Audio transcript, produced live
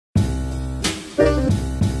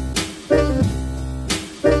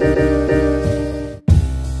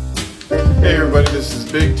everybody, this is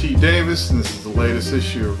Big T Davis and this is the latest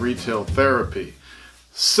issue of Retail Therapy.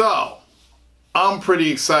 So, I'm pretty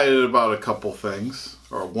excited about a couple things,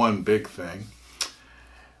 or one big thing.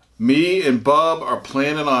 Me and Bub are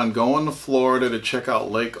planning on going to Florida to check out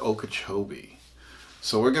Lake Okeechobee.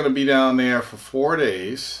 So we're going to be down there for 4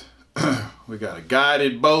 days. We got a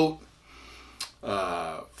guided boat,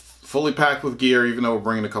 fully packed with gear, even though we're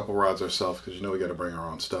bringing a couple rods ourselves, because you know we got to bring our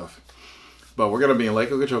own stuff. But we're going to be in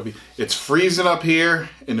Lake Okeechobee. It's freezing up here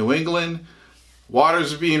in New England.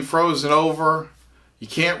 Waters are being frozen over. You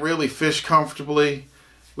can't really fish comfortably.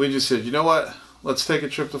 We just said, you know what? Let's take a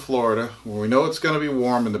trip to Florida where we know it's going to be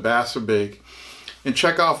warm and the bass are big, and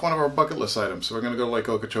check off one of our bucket list items. So we're going to go to Lake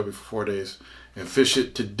Okeechobee for 4 days and fish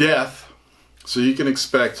it to death. So you can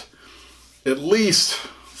expect at least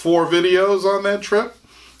 4 videos on that trip,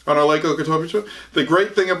 on our Lake Okeechobee trip. The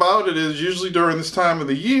great thing about it is usually during this time of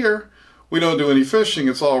the year, we don't do any fishing.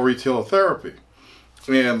 It's all retail therapy.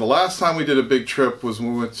 And the last time we did a big trip was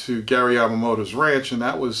when we went to Gary Yamamoto's ranch, and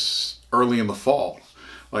that was early in the fall.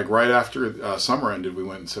 Like right after summer ended, we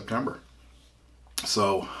went in September.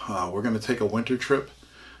 So we're going to take a winter trip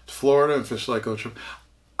to Florida and fish Lake Okeechobee.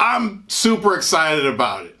 I'm super excited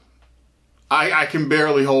about it. I can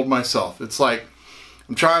barely hold myself. It's like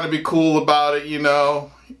I'm trying to be cool about it, you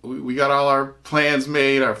know. We got all our plans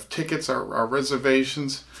made, our tickets, our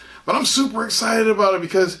reservations. But I'm super excited about it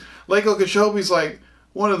because Lake Okeechobee is like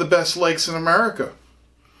one of the best lakes in America.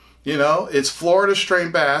 You know, it's Florida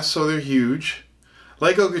strain bass, so they're huge.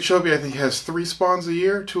 Lake Okeechobee, I think, has 3 spawns a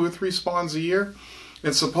year, 2 or 3 spawns a year.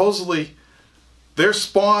 And supposedly, their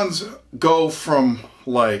spawns go from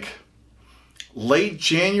like late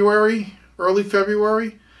January, early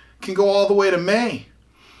February, can go all the way to May.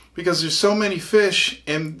 Because there's so many fish,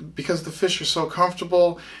 and because the fish are so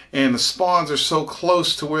comfortable and the spawns are so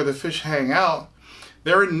close to where the fish hang out,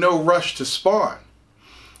 they're in no rush to spawn.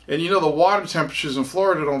 And you know, the water temperatures in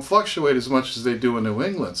Florida don't fluctuate as much as they do in New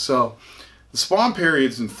England. So the spawn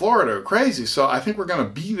periods in Florida are crazy. So I think we're going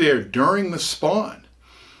to be there during the spawn,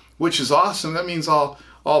 which is awesome. That means all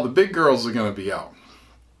the big girls are going to be out.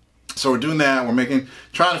 So we're doing that. We're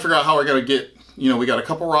trying to figure out how we're going to get, you know, we got a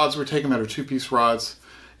couple rods we're taking that are 2-piece rods.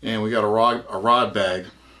 And we got a rod bag,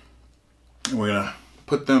 and we're going to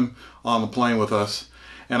put them on the plane with us.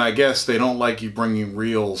 And I guess they don't like you bringing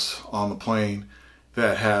reels on the plane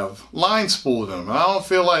that have line spooled in them. And I don't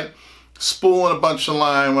feel like spooling a bunch of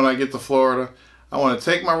line when I get to Florida. I want to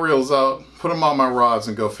take my reels out, put them on my rods,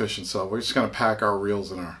 and go fishing. So we're just going to pack our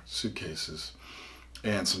reels in our suitcases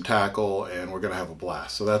and some tackle, and we're going to have a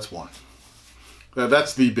blast. So that's one.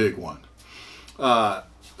 That's the big one.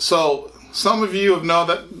 So some of you know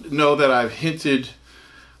that I've hinted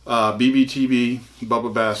BBTB,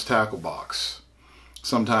 Bubba Bass Tackle Box,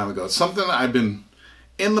 some time ago. It's something I've been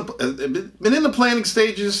in the planning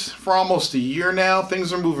stages for almost a year now.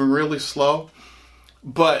 Things are moving really slow.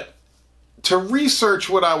 But to research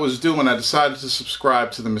what I was doing, I decided to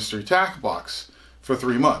subscribe to the Mystery Tackle Box for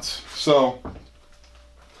 3 months. So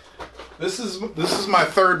this is my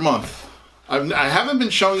 3rd month. I haven't been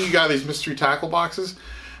showing you guys these Mystery Tackle Boxes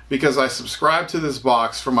because I subscribe to this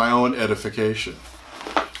box for my own edification.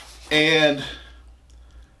 And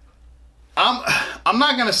I'm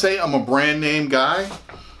not going to say I'm a brand name guy,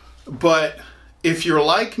 but if you're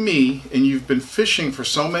like me and you've been fishing for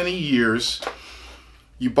so many years,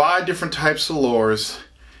 you buy different types of lures,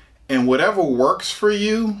 and whatever works for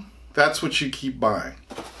you, that's what you keep buying.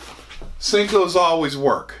 Senkos always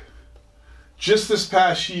work. Just this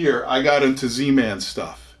past year, I got into Z-Man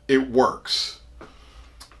stuff. It works.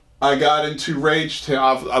 I got into Rage Tail.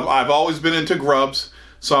 I've always been into grubs,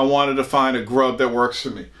 so I wanted to find a grub that works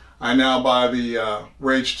for me. I now buy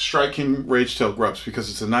the Strike King Rage Tail grubs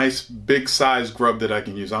because it's a nice big size grub that I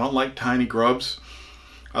can use. I don't like tiny grubs.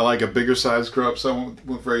 I like a bigger size grub, so I went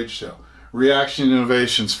with Rage Tail. Reaction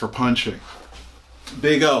Innovations for punching.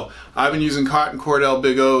 Big O. I've been using Cotton Cordell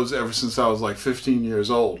Big O's ever since I was like 15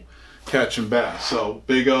 years old, catching bass. So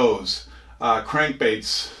Big O's.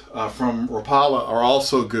 Crankbaits from Rapala are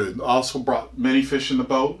also good. Also brought many fish in the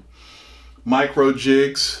boat. Micro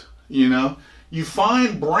jigs, you know. You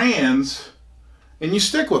find brands and you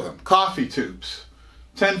stick with them. Coffee tubes.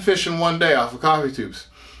 10 fish in 1 day off of coffee tubes.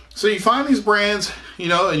 So you find these brands, you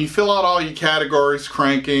know, and you fill out all your categories,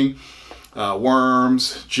 cranking,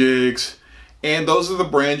 worms, jigs, and those are the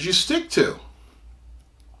brands you stick to.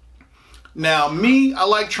 Now me, I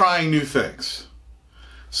like trying new things.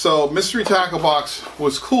 So Mystery Tackle Box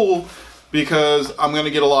was cool because I'm going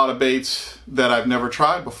to get a lot of baits that I've never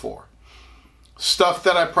tried before. stuff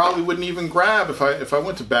that I probably wouldn't even grab if I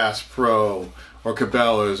went to Bass Pro or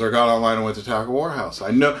Cabela's or got online and went to Tackle Warehouse. I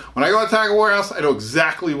know when I go to Tackle Warehouse, I know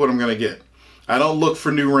exactly what I'm going to get. I don't look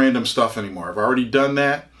for new random stuff anymore. I've already done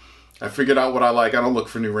that. I figured out what I like. I don't look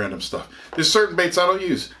for new random stuff. There's certain baits I don't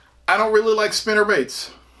use. I don't really like spinner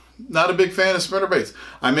baits. Not a big fan of spinner baits.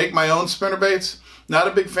 I make my own spinner baits. Not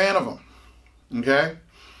a big fan of them. Okay?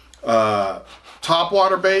 Top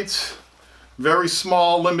water baits, very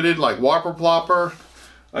small, limited, like Whopper Plopper.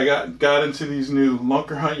 I got into these new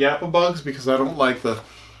Lunker Hunt Yappa bugs because I don't like the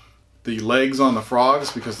legs on the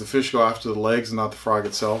frogs, because the fish go after the legs and not the frog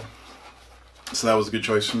itself. So that was a good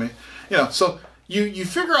choice for me. You know, so you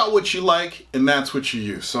figure out what you like and that's what you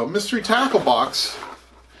use. So mystery tackle box,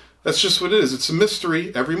 that's just what it is. It's a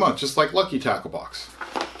mystery every month, just like Lucky Tackle Box.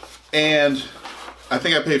 And I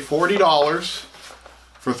think I paid $40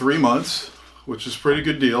 for 3 months, which is a pretty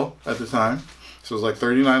good deal at the time. So it was like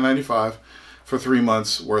 $39.95 for 3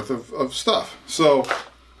 months worth of stuff. So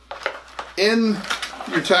in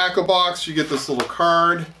your tackle box, you get this little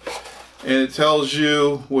card and it tells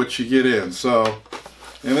you what you get in. So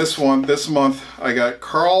in this month, I got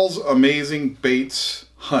Carl's Amazing Baits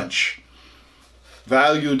Hunch,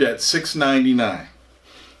 valued at $6.99.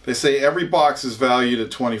 They say every box is valued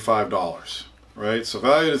at $25, right? So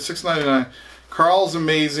valued at $6.99, Carl's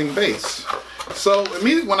Amazing Baits. So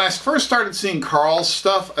immediately when I first started seeing Carl's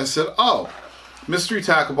stuff, I said, oh, Mystery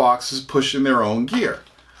Tackle Box is pushing their own gear,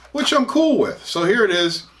 which I'm cool with. So here it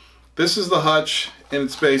is. This is the hutch, and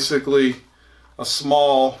it's basically a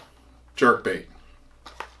small jerkbait.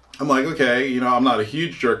 I'm like, okay, you know, I'm not a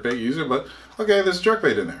huge jerkbait user, but okay, there's a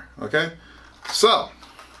jerkbait in there, okay? So,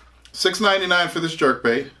 $6.99 for this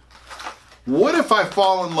jerkbait. What if I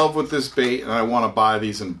fall in love with this bait and I want to buy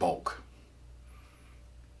these in bulk?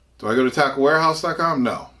 Do I go to tacklewarehouse.com?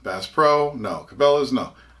 No. Bass Pro? No. Cabela's?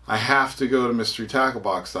 No. I have to go to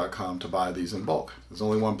mysterytacklebox.com to buy these in bulk. There's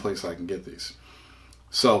only one place I can get these.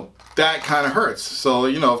 So that kind of hurts. So,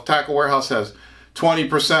 you know, if Tackle Warehouse has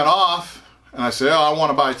 20% off, and I say, oh, I want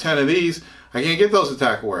to buy 10 of these, I can't get those at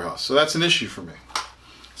Tackle Warehouse. So that's an issue for me.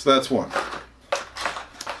 So that's one.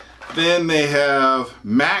 Then they have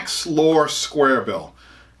Max Lure Square Bill.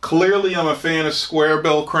 Clearly I'm a fan of square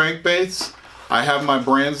bill crankbaits. I have my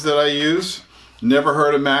brands that I use. Never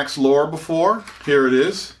heard of Max Lure before. Here it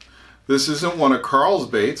is. This isn't one of Carl's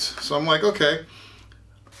baits. So I'm like, okay.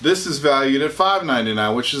 This is valued at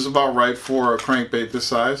 $5.99, which is about right for a crankbait this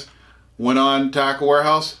size. Went on Tackle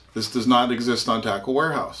Warehouse. This does not exist on Tackle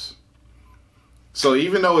Warehouse. So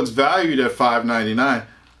even though it's valued at $5.99,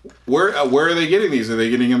 where are they getting these? Are they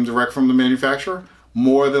getting them direct from the manufacturer?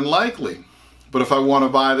 More than likely. But if I want to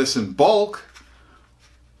buy this in bulk,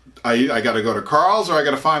 I got to go to Carl's, or I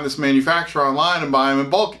got to find this manufacturer online and buy them in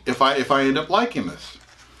bulk if I end up liking this.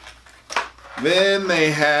 Then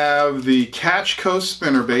they have the Catch Coast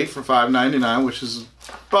spinnerbait for $5.99, which is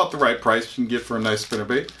about the right price you can get for a nice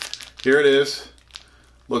spinnerbait. Here it is.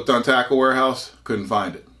 Looked on Tackle Warehouse, couldn't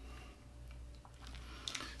find it.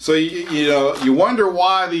 So you know, you wonder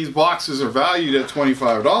why these boxes are valued at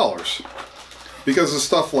 $25 because of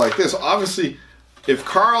stuff like this. Obviously, if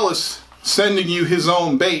Carl is sending you his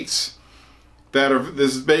own baits that are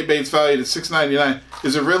this bait's valued at $6.99,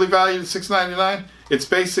 is it really valued at $6.99? It's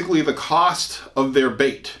basically the cost of their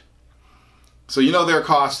bait. So you know their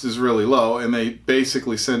cost is really low, and they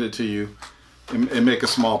basically send it to you and make a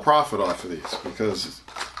small profit off of these because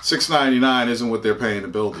 $6.99 isn't what they're paying to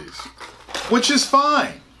build these, which is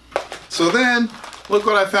fine. So then, look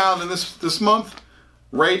what I found in this month.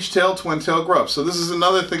 Rage Tail Twin Tail Grub. So this is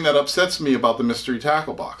another thing that upsets me about the mystery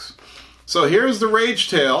tackle box. So here's the Rage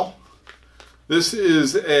Tail. This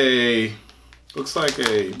is a, looks like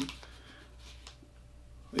a,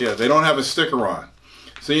 yeah, they don't have a sticker on.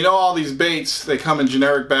 So you know all these baits, they come in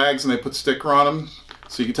generic bags and they put sticker on them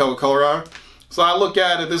so you can tell what color they are. So I look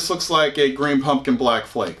at it, this looks like a green pumpkin black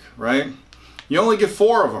flake, right? You only get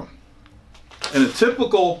 4 of them. And a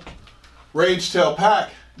typical Rage Tail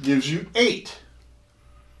pack gives you 8.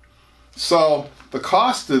 So the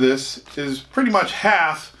cost of this is pretty much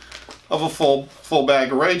half of a full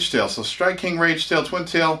bag of Rage Tail. So Strike King Rage Tail Twin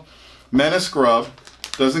Tail Menace Grub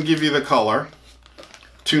doesn't give you the color,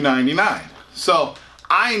 $2.99. So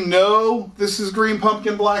I know this is green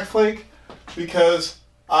pumpkin black flake because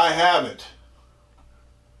I have it.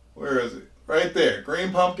 Where is it? Right there,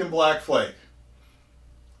 green pumpkin black flake.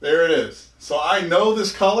 There it is. So I know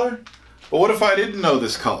this color, but what if I didn't know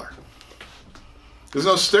this color? There's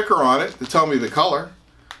no sticker on it to tell me the color.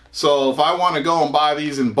 So if I want to go and buy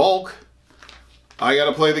these in bulk, I got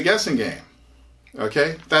to play the guessing game.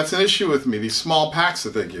 Okay? That's an issue with me, these small packs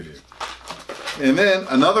that they give you. And then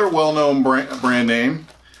another well-known brand name,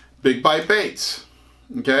 Big Bite Baits.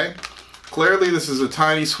 Okay, clearly this is a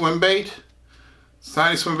tiny swim bait. It's a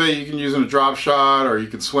tiny swim bait you can use in a drop shot, or you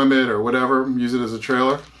can swim it or whatever, use it as a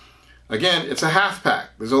trailer. Again, it's a half pack.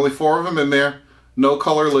 There's only 4 of them in there. No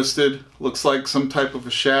color listed. Looks like some type of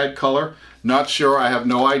a shad color. Not sure. I have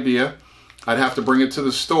no idea. I'd have to bring it to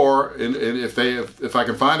the store, and if I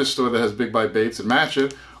can find a store that has Big Bite Baits and match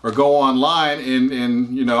it, or go online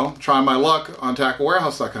and you know, try my luck on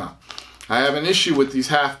tacklewarehouse.com. I have an issue with these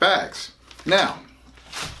half bags. Now,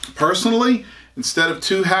 personally, instead of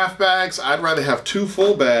 2 half bags, I'd rather have 2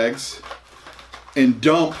 full bags and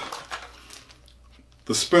dump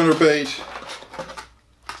the spinner bait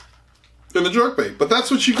and the jerk bait. But that's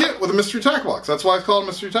what you get with a mystery tackle box. That's why it's called a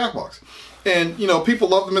mystery tackle box. And you know, people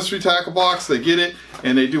love the mystery tackle box. They get it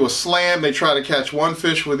and they do a slam. They try to catch 1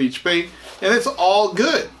 fish with each bait, and it's all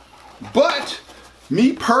good. But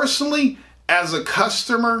me personally, as a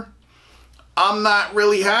customer, I'm not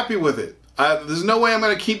really happy with it. There's no way I'm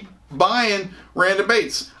going to keep buying random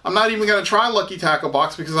baits. I'm not even going to try Lucky Tackle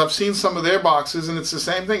Box because I've seen some of their boxes and it's the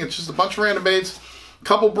same thing. It's just a bunch of random baits, a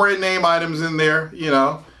couple brand name items in there. You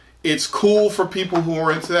know, it's cool for people who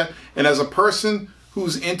are into that. And as a person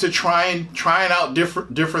who's into trying out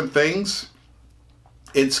different things,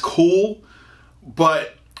 it's cool.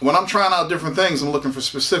 But when I'm trying out different things, I'm looking for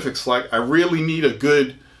specifics. Like, I really need a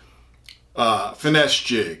good finesse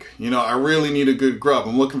jig. You know, I really need a good grub.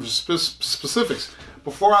 I'm looking for specifics.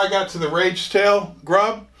 Before I got to the Rage Tail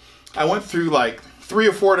grub, I went through like 3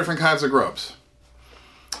 or 4 different kinds of grubs.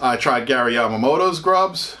 I tried Gary Yamamoto's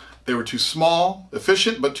grubs. They were too small,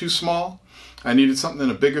 efficient, but too small. I needed something in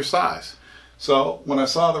a bigger size. So when I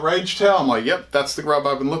saw the Rage Tail, I'm like, yep, that's the grub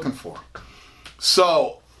I've been looking for.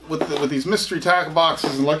 So with these mystery tackle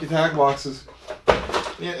boxes and Lucky Tackle Boxes,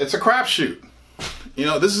 yeah, it's a crapshoot. You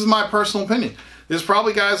know, this is my personal opinion. There's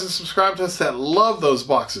probably guys that subscribe to us that love those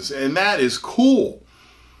boxes, and that is cool.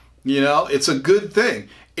 You know, it's a good thing.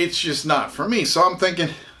 It's just not for me. So I'm thinking,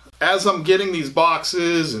 as I'm getting these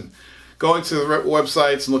boxes and going to the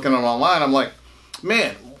websites and looking at them online, I'm like,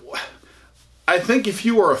 man, I think if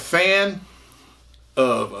you are a fan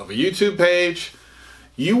of a YouTube page,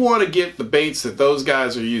 you want to get the baits that those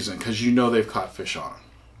guys are using because you know they've caught fish on them.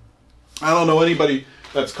 I don't know anybody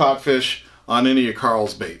that's caught fish on any of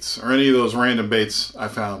Carl's baits or any of those random baits I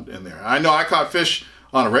found in there. I know I caught fish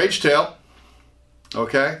on a Rage Tail.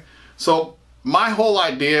 Okay, so my whole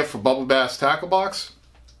idea for Bubba Bass Tackle Box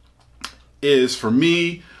is for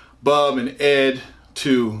me, Bub, and Ed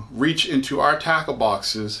to reach into our tackle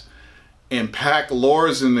boxes and pack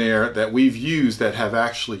lures in there that we've used that have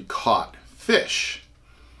actually caught fish.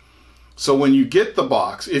 So when you get the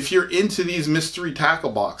box, if you're into these mystery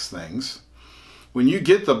tackle box things, when you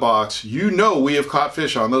get the box, you know we have caught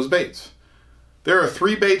fish on those baits. There are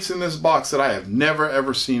 3 baits in this box that I have never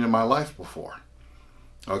ever seen in my life before.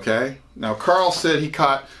 Okay? Now Carl said he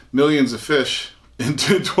caught millions of fish in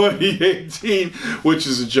 2018, which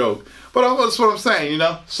is a joke. But that's what I'm saying, you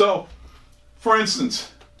know? So, for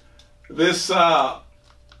instance, this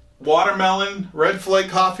watermelon red flake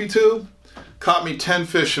coffee tube caught me 10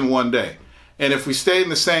 fish in one day. And if we stayed in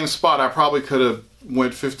the same spot, I probably could have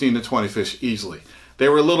went 15 to 20 fish easily. They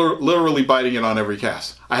were literally biting it on every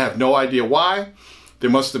cast. I have no idea why.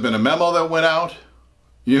 There must have been a memo that went out,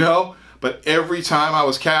 you know? But every time I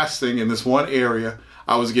was casting in this one area,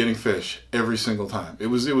 I was getting fish every single time. It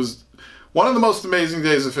was one of the most amazing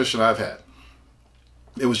days of fishing I've had.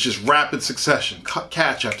 It was just rapid succession,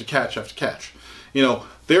 catch after catch after catch. You know,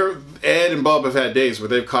 Ed and Bub have had days where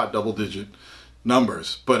they've caught double-digit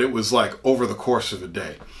numbers, but it was like over the course of a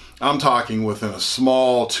day. I'm talking within a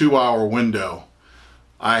small 2-hour window,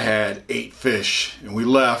 I had 8 fish, and we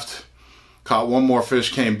left, caught 1 more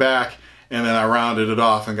fish, came back, and then I rounded it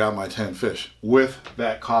off and got my 10 fish with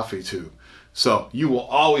that coffee tube. So you will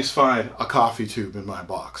always find a coffee tube in my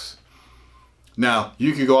box. Now,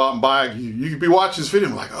 you can go out and buy, you could be watching this video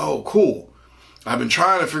and be like, oh, cool. I've been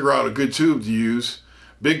trying to figure out a good tube to use.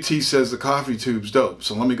 Big T says the coffee tube's dope,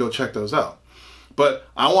 so let me go check those out. But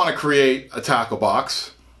I want to create a tackle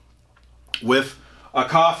box with a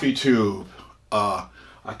coffee tube, a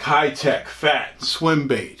Kitech fat swim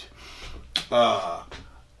bait, a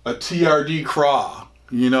TRD craw,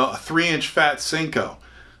 you know, a 3-inch fat Cinco,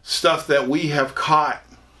 stuff that we have caught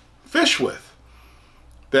fish with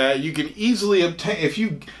that you can easily obtain.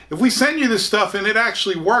 If we send you this stuff and it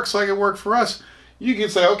actually works like it worked for us, you can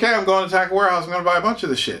say, okay, I'm going to Tackle Warehouse, I'm going to buy a bunch of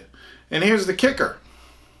this shit. And here's the kicker.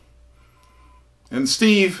 And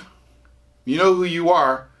Steve, you know who you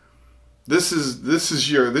are. This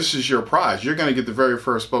is your prize. You're going to get the very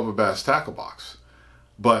first Bubba Bass Tackle Box.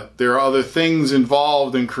 But there are other things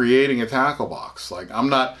involved in creating a tackle box. Like I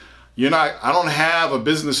don't have a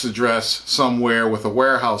business address somewhere with a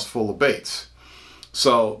warehouse full of baits.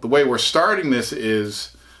 So the way we're starting this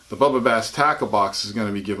is the Bubba Bass Tackle Box is going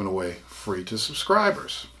to be given away free to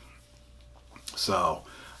subscribers. So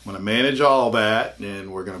I'm going to manage all that,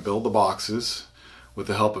 and we're going to build the boxes with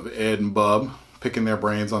the help of Ed and Bub, picking their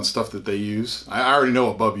brains on stuff that they use. I already know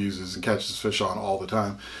what Bub uses and catches fish on all the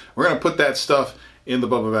time. We're going to put that stuff in the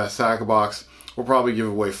Bubba Bass Tackle Box. We'll probably give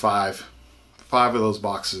away five of those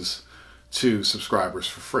boxes to subscribers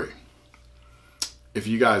for free. If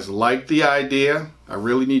you guys like the idea, I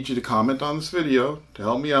really need you to comment on this video to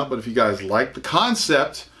help me out. But if you guys like the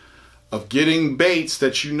concept of getting baits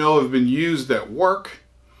that you know have been used that work,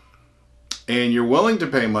 and you're willing to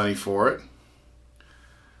pay money for it,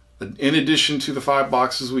 in addition to the 5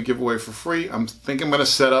 boxes we give away for free, I'm going to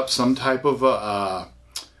set up some type of a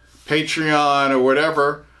Patreon or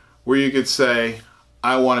whatever where you could say,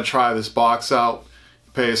 I want to try this box out,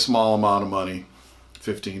 pay a small amount of money,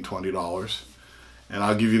 $15, $20, and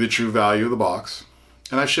I'll give you the true value of the box,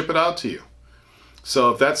 and I ship it out to you.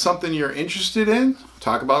 So if that's something you're interested in,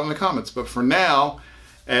 talk about it in the comments. But for now,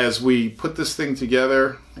 as we put this thing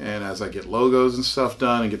together and as I get logos and stuff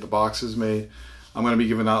done and get the boxes made, I'm going to be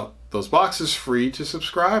giving out those boxes free to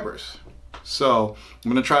subscribers. So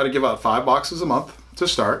I'm going to try to give out 5 boxes a month to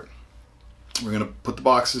start. We're going to put the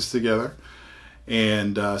boxes together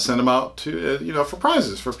and send them out to, for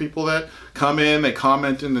prizes for people that come in, they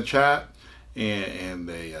comment in the chat, and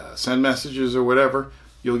they send messages or whatever.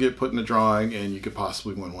 You'll get put in the drawing, and you could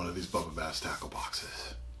possibly win one of these Bubba Bass tackle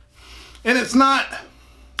boxes. And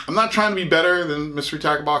I'm not trying to be better than Mystery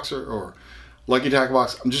Tackle Box or Lucky Tackle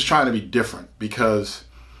Box. I'm just trying to be different because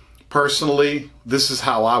personally, this is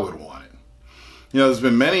how I would want it. There's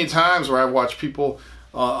been many times where I've watched people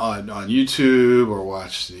on YouTube or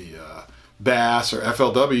watch the Bass or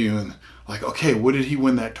FLW and like, okay, what did he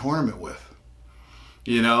win that tournament with?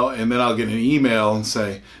 And then I'll get an email and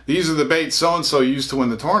say, these are the baits so-and-so used to win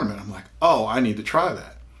the tournament. I'm like, oh, I need to try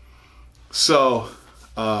that. So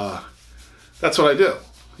that's what I do.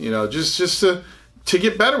 Just to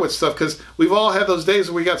get better with stuff, because we've all had those days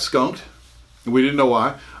where we got skunked and we didn't know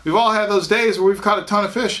why. We've all had those days where we've caught a ton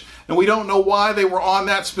of fish and we don't know why they were on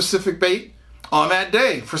that specific bait on that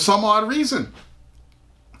day for some odd reason.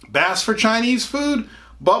 Bass for Chinese food,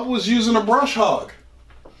 Bub was using a brush hog.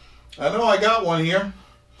 I know I got one here.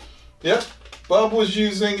 Yep, Bub was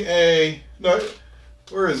using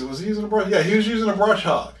where is it? Was he using a brush? Yeah, he was using a brush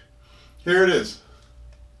hog. Here it is.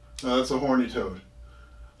 No, that's a horny toad.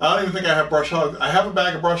 I don't even think I have brush hogs. I have a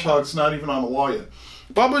bag of brush hogs, not even on the wall yet.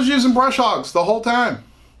 Bub was using brush hogs the whole time.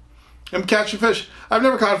 I'm catching fish. I've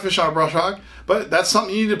never caught a fish on a brush hog, but that's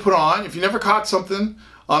something you need to put on. If you never caught something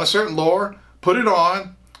on a certain lure, put it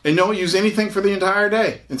on and don't use anything for the entire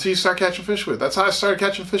day until you start catching fish with. That's how I started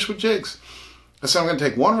catching fish with jigs. I said I'm going to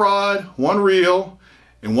take 1 rod, 1 reel,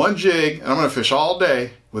 and 1 jig, and I'm going to fish all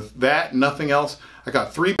day with that, nothing else. I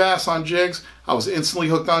got 3 bass on jigs. I was instantly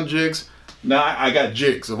hooked on jigs. Now I got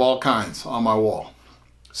jigs of all kinds on my wall.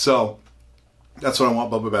 So that's what I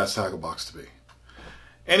want Bubba Bass Tackle Box to be.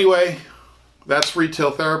 Anyway, that's retail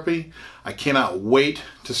therapy. I cannot wait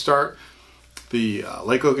to start the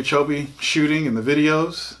Lake Okeechobee shooting and the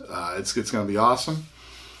videos. It's going to be awesome.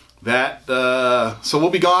 So we'll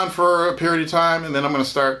be gone for a period of time, and then I'm going to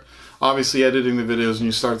start obviously editing the videos, and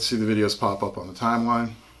you start to see the videos pop up on the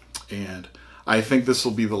timeline. And I think this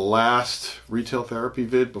will be the last retail therapy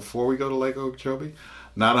vid before we go to Lake Okeechobee.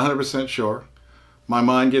 Not 100% sure. My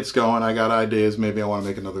mind gets going. I got ideas. Maybe I want to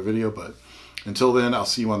make another video, but until then, I'll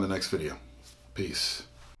see you on the next video. Peace.